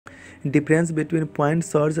Difference between point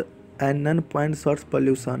source and non-point source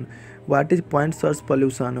pollution. What is point source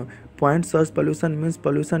pollution? Point source pollution means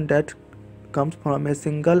pollution that comes from a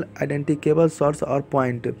single identifiable source or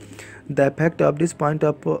point. The effect of this point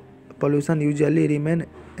of pollution usually remain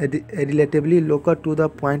relatively local to the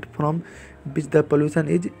point from which the pollution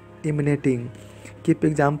is emanating. Keep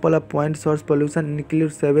example of point source pollution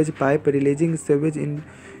include sewage pipe releasing sewage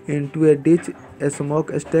into a ditch, a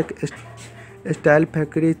smokestack style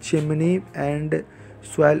factory chimney, and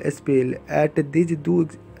soil spill. As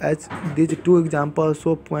these two examples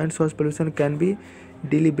show, point source pollution can be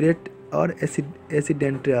deliberate or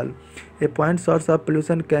accidental. A point source of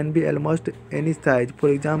pollution can be almost any size. For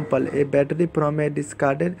example, a battery from a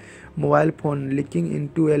discarded mobile phone leaking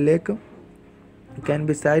into a lake can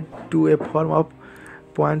be cited to a form of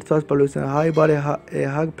point source pollution. However, a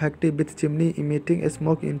hog factory with chimney emitting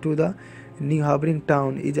smoke into the neighboring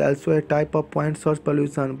town is also a type of point source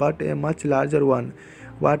pollution, but a much larger one.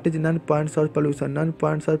 What is non-point source pollution?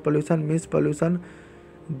 Non-point source pollution means pollution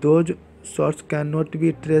those source cannot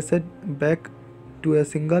be traced back to a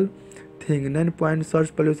single thing. Non-point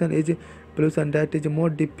source pollution is pollution that is more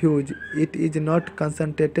diffuse. It is not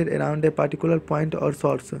concentrated around a particular point or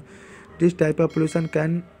source. This type of pollution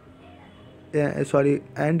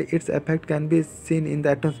and its effect can be seen in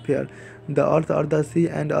the atmosphere, the earth or the sea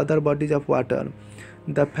and other bodies of water.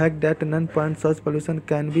 The fact that non-point source pollution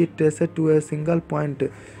can be traced to a single point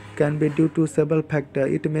can be due to several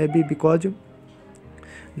factors. It may be because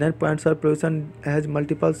non-point source pollution has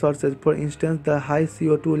multiple sources. For instance, the high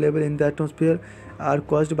CO2 level in the atmosphere are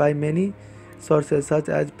caused by many sources such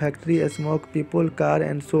as factory smoke, people, car,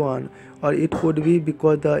 and so on. Or it could be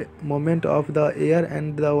because the movement of the air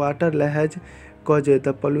and the water has caused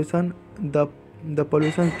the pollution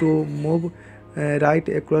to move right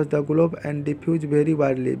across the globe and diffuse very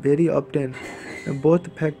widely. Very often,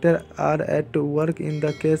 both factors are at work in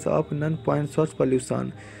the case of non-point source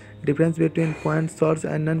pollution. Difference between point source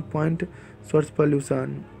and non-point source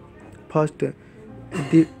pollution. First,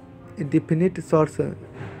 definite source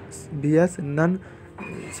vs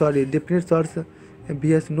definite source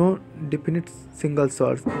vs no definite single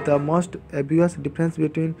source. The most obvious difference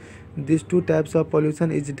between these two types of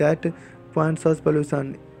pollution is that point source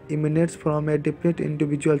pollution emanates from a definite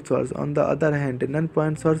individual source. On the other hand,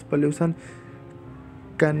 non-point source pollution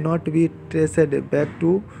cannot be traced back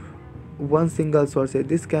to one single source.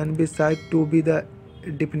 This can be said to be the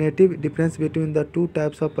definitive difference between the two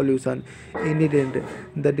types of pollution. Inherent,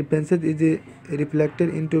 the difference is reflected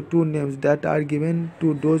into two names that are given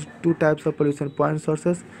to those two types of pollution: point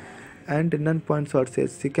sources and non-point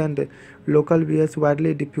sources. Second, local vs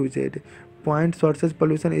widely diffused. Point sources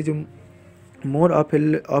pollution is more of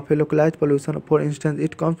a localized pollution. For instance,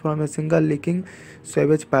 it comes from a single leaking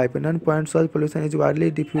sewage pipe. Non-point source pollution is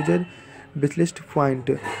widely diffused. Specialist point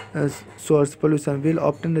source pollution will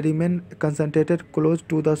often remain concentrated close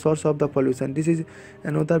to the source of the pollution. This is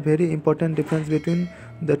another very important difference between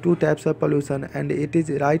the two types of pollution, and it is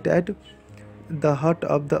right at the heart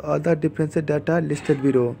of the other differences that are listed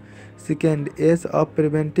below. Second, ease of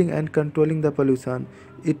preventing and controlling the pollution.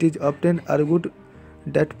 It is often argued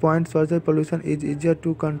that point source pollution is easier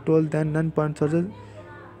to control than non-point source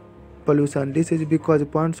pollution. This is because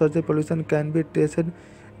point source pollution can be traced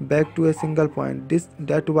back to a single point.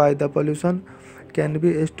 That's why the pollution can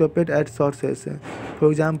be stopped at sources. For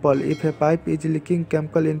example, if a pipe is leaking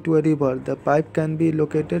chemical into a river, the pipe can be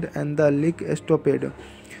located and the leak stopped.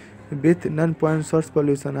 With non-point source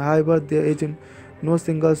pollution, however, there is no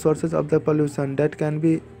single sources of the pollution that can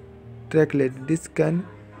be tracked. This can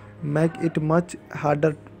make it much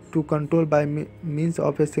harder to control by means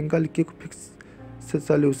of a single quick fix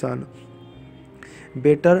solution.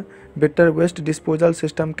 Better waste disposal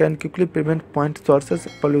system can quickly prevent point sources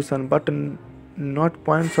pollution, but not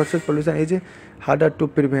point sources pollution is harder to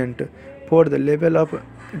prevent. For the level of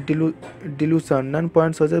dilution,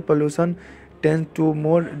 non-point sources pollution tends to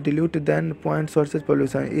more dilute than point sources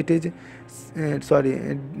pollution.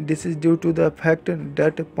 This is due to the fact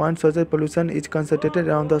that point sources pollution is concentrated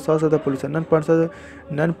around the source of the pollution.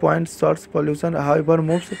 Non-point source pollution, however,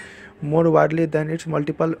 moves more widely than its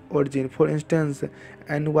multiple origin. For instance,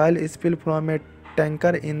 an oil spill from a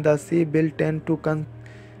tanker in the sea will tend to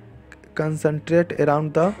concentrate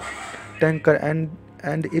around the tanker, and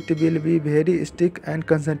it will be very stick and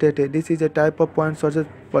concentrated. This is a type of point source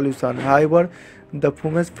pollution. However, the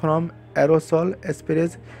fumes from aerosol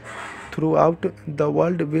sprays throughout the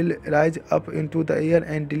world will rise up into the air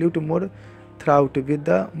and dilute more throughout with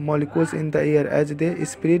the molecules in the air as they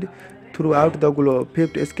spread throughout the globe.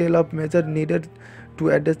 Fifth, scale of measure needed to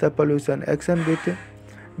address the pollution. Action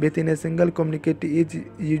within a single community is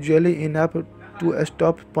usually enough to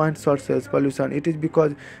stop point sources pollution. It is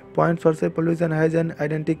because point sources pollution has an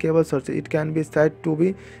identifiable source. It can be said to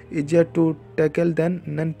be easier to tackle than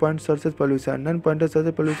non-point sources pollution. Non-point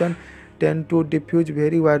sources pollution tend to diffuse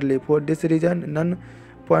very widely. For this reason,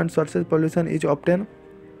 non-point sources pollution is often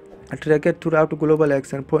tracked throughout global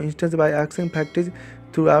action. For instance, by asking factories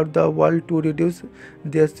throughout the world to reduce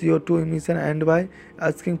their CO2 emission, and by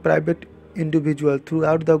asking private individuals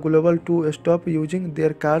throughout the global to stop using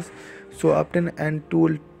their cars so often and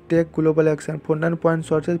to take global action. For non-point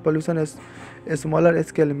sources pollution, a smaller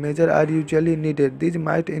scale measures are usually needed. These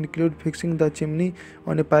might include fixing the chimney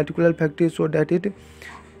on a particular factory so that it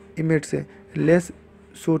emits less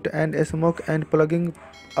soot and smoke, and plugging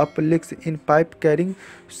up leaks in pipe carrying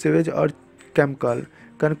sewage or chemical.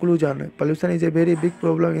 Conclusion: pollution is a very big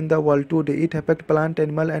problem in the world today. It affects plant,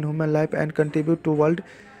 animal, and human life and contributes to world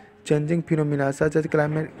changing phenomena such as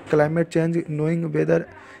climate change. Knowing whether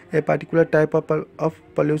a particular type of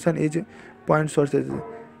pollution is point sources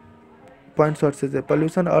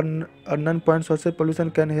pollution or non-point sources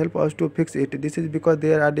pollution can help us to fix it. This is because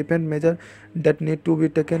there are different measures that need to be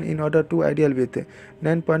taken in order to deal with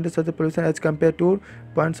non-point sources pollution as compared to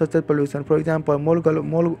point sources pollution. For example, more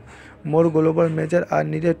global measures are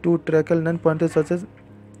needed to tackle non-point sources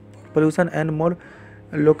pollution, and more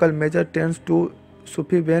local measure tends to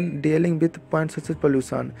suffice when dealing with point sources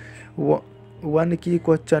pollution. One key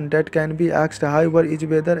question that can be asked, however, is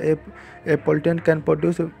whether a pollutant can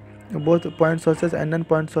produce both point sources and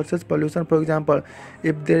non-point sources pollution. For example,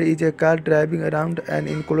 if there is a car driving around an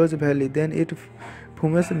enclosed valley, then its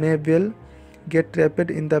fumes may well get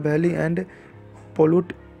trapped in the valley and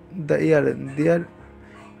pollute the air.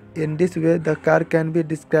 In this way, the car can be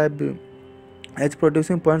described as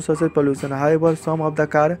producing point sources pollution. However, some of the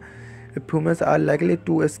car fumes are likely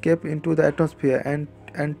to escape into the atmosphere and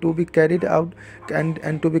to be carried out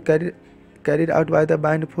by the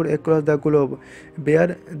wind across the globe,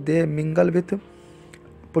 where they mingle with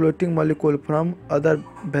polluting molecules from other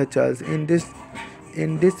vehicles. In this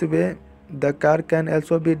way, the car can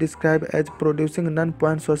also be described as producing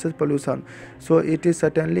non-point sources pollution. So it is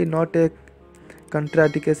certainly not a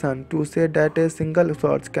contradiction to say that a single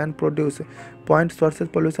source can produce point sources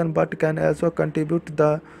pollution but can also contribute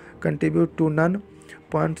to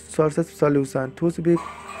non-point sources solution. Thus, we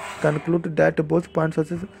conclude that both point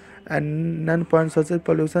sources and non-point sources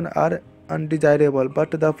pollution are undesirable,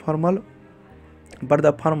 but the former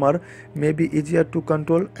may be easier to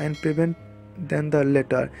control and prevent than the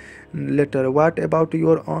latter. What about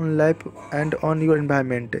your own life and on your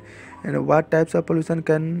environment? And what types of pollution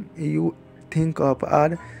can you think of?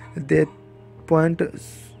 Are they point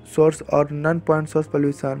source or non-point source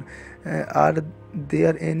pollution? Are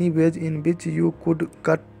there any ways in which you could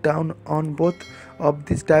cut down on both of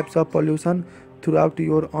these types of pollution throughout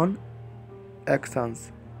your own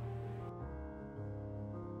actions?